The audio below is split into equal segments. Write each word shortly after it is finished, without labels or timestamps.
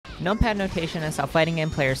Numpad notation is how fighting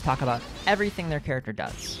game players talk about everything their character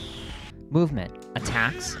does. Movement,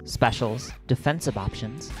 attacks, specials, defensive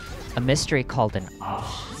options, a mystery called an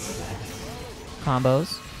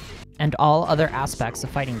combos, and all other aspects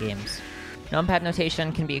of fighting games. Numpad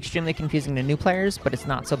notation can be extremely confusing to new players, but it's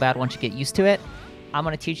not so bad once you get used to it. I'm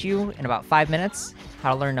going to teach you in about 5 minutes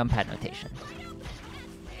how to learn numpad notation.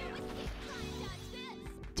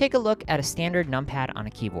 Take a look at a standard numpad on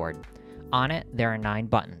a keyboard. On it, there are 9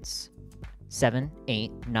 buttons. 7,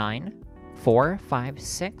 8, 9, 4, 5,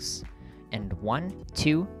 6, and 1,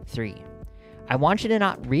 2, 3. I want you to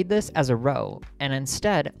not read this as a row, and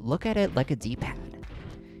instead look at it like a D-pad.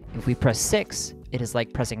 If we press 6, it is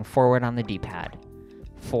like pressing forward on the D-pad.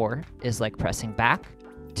 4 is like pressing back,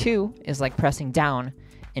 2 is like pressing down,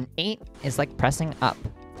 and 8 is like pressing up.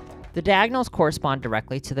 The diagonals correspond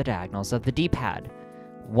directly to the diagonals of the D-pad.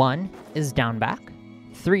 1 is down back,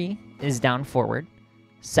 3 is down forward,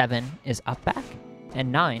 7 is up back,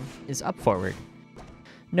 and 9 is up forward.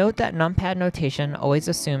 Note that numpad notation always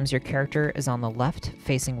assumes your character is on the left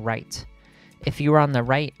facing right. If you were on the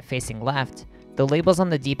right facing left, the labels on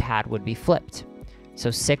the D-pad would be flipped. So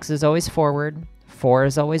 6 is always forward, 4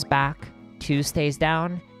 is always back, 2 stays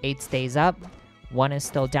down, 8 stays up, 1 is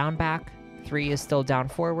still down back, 3 is still down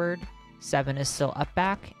forward, 7 is still up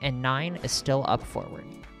back, and 9 is still up forward.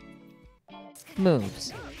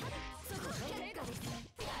 Moves.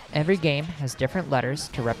 Every game has different letters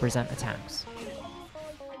to represent attacks.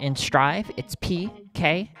 In Strive, it's P,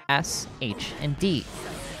 K, S, H, and D.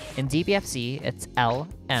 In DBFZ, it's L,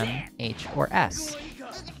 M, H, or S.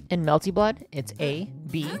 In Melty Blood, it's A,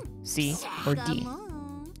 B, C, or D.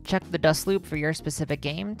 Check the dust loop for your specific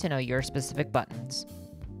game to know your specific buttons.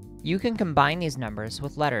 You can combine these numbers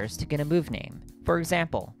with letters to get a move name. For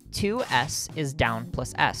example, 2S is down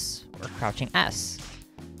plus S, or crouching S.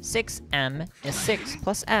 6M is 6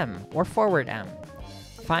 plus M, or forward M.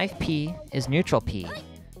 5P is neutral P,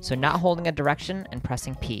 so not holding a direction and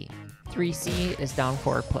pressing P. 3C is down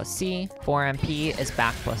forward plus C, 4MP is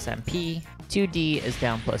back plus MP, 2D is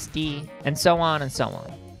down plus D, and so on and so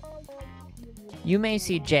on. You may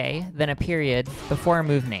see J, then a period, before a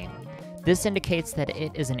move name. This indicates that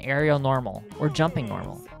it is an aerial normal, or jumping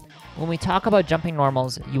normal. When we talk about jumping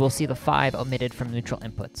normals, you will see the 5 omitted from neutral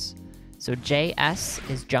inputs. So JS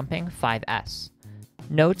is jumping 5S.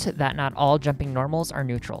 Note that not all jumping normals are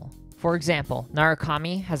neutral. For example,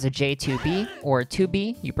 Narukami has a J2B or a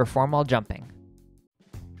 2B you perform while jumping.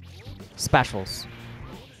 Specials.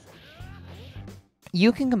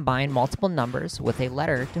 You can combine multiple numbers with a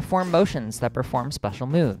letter to form motions that perform special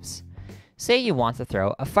moves. Say you want to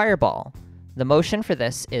throw a fireball. The motion for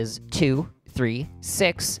this is 2, 3,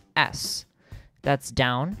 6, S. That's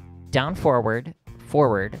down, down forward,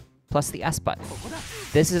 forward, plus the S button.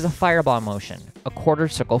 This is a fireball motion, a quarter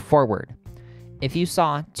circle forward. If you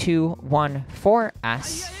saw 2, 1, 4,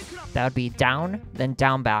 S, that would be down, then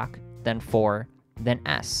down back, then 4, then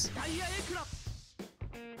S.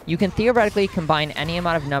 You can theoretically combine any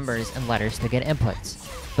amount of numbers and letters to get inputs,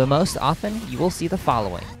 but most often you will see the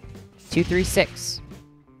following: 236,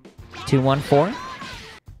 214,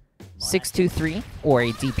 623, or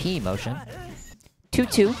a DP motion,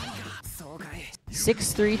 22,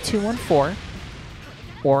 63214,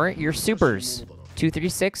 or your supers,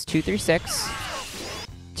 236, 236,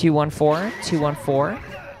 214, 214,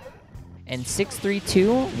 and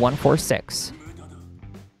 632, 146.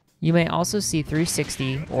 You may also see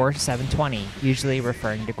 360 or 720, usually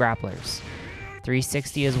referring to grapplers.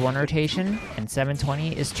 360 is 1 rotation, and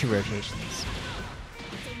 720 is 2 rotations.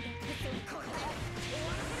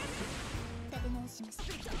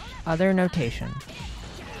 Other notation.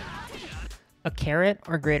 A caret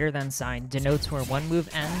or greater than sign denotes where one move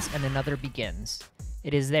ends and another begins.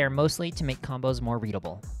 It is there mostly to make combos more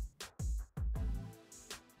readable.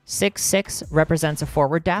 6-6 represents a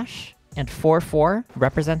forward dash, and 4-4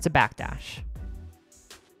 represents a backdash.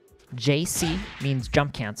 JC means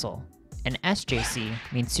jump cancel, and SJC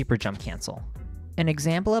means super jump cancel. An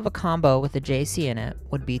example of a combo with a JC in it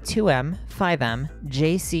would be 2M, 5M,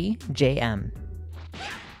 JC, JM.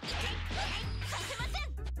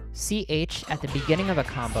 CH at the beginning of a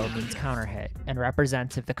combo means counter hit, and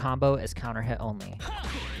represents if the combo is counter hit only.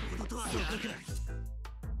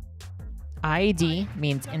 IED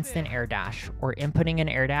means instant air dash, or inputting an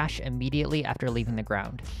air dash immediately after leaving the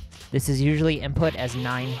ground. This is usually input as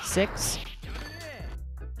 9-6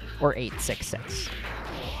 or 8-6-6.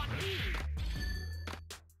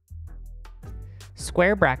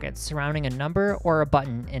 Square brackets surrounding a number or a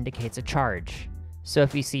button indicates a charge. So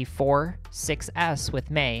if you see 4, 6S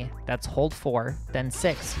with May, that's hold 4, then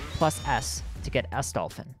 6 plus S to get S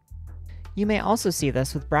Dolphin. You may also see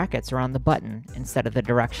this with brackets around the button instead of the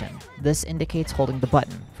direction. This indicates holding the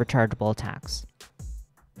button for chargeable attacks.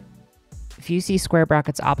 If you see square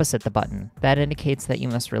brackets opposite the button, that indicates that you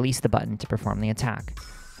must release the button to perform the attack.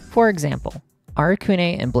 For example,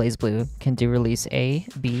 Arakune and BlazBlue can do release A,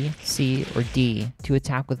 B, C, or D to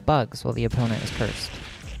attack with bugs while the opponent is cursed.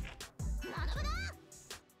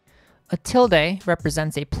 A tilde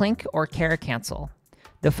represents a plink or kara cancel.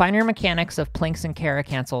 The finer mechanics of plinks and kara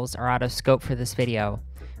cancels are out of scope for this video,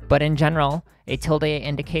 but in general, a tilde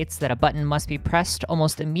indicates that a button must be pressed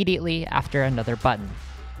almost immediately after another button.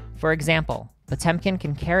 For example, Potemkin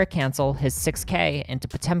can kara cancel his 6K into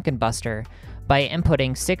Potemkin Buster by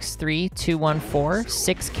inputting 63214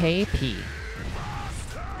 6KP.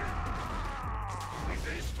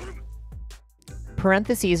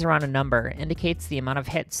 Parentheses around a number indicates the amount of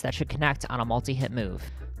hits that should connect on a multi-hit move.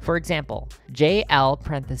 For example, JL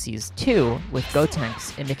parentheses 2 with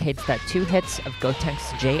Gotenks indicates that 2 hits of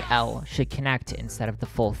Gotenks JL should connect instead of the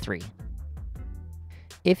full 3.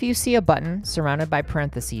 If you see a button surrounded by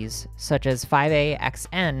parentheses, such as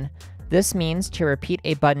 5AXN, this means to repeat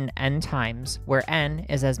a button n times, where n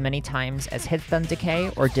is as many times as hit stun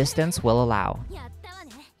decay or distance will allow.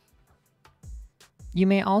 You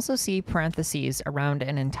may also see parentheses around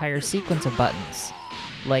an entire sequence of buttons,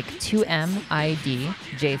 like 2MID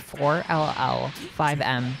J4LL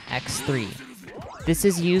 5MX3. This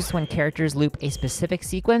is used when characters loop a specific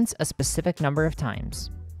sequence a specific number of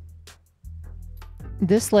times.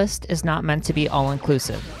 This list is not meant to be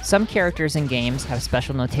all-inclusive. Some characters in games have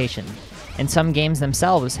special notation, and some games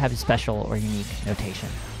themselves have special or unique notation.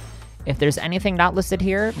 If there's anything not listed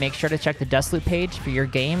here, make sure to check the Dustloop page for your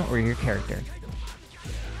game or your character.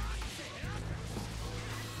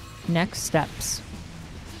 Next steps.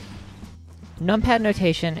 Numpad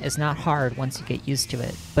notation is not hard once you get used to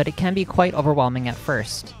it, but it can be quite overwhelming at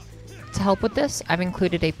first. To help with this, I've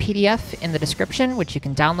included a PDF in the description which you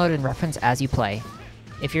can download and reference as you play.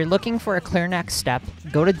 If you're looking for a clear next step,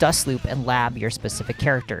 go to Dustloop and lab your specific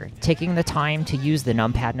character, taking the time to use the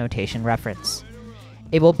Numpad notation reference.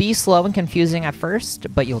 It will be slow and confusing at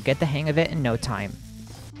first, but you'll get the hang of it in no time.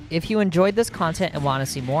 If you enjoyed this content and want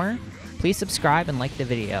to see more, please subscribe and like the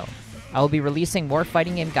video. I will be releasing more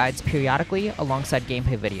fighting game guides periodically alongside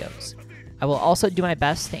gameplay videos. I will also do my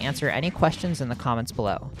best to answer any questions in the comments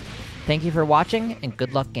below. Thank you for watching, and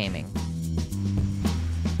good luck gaming.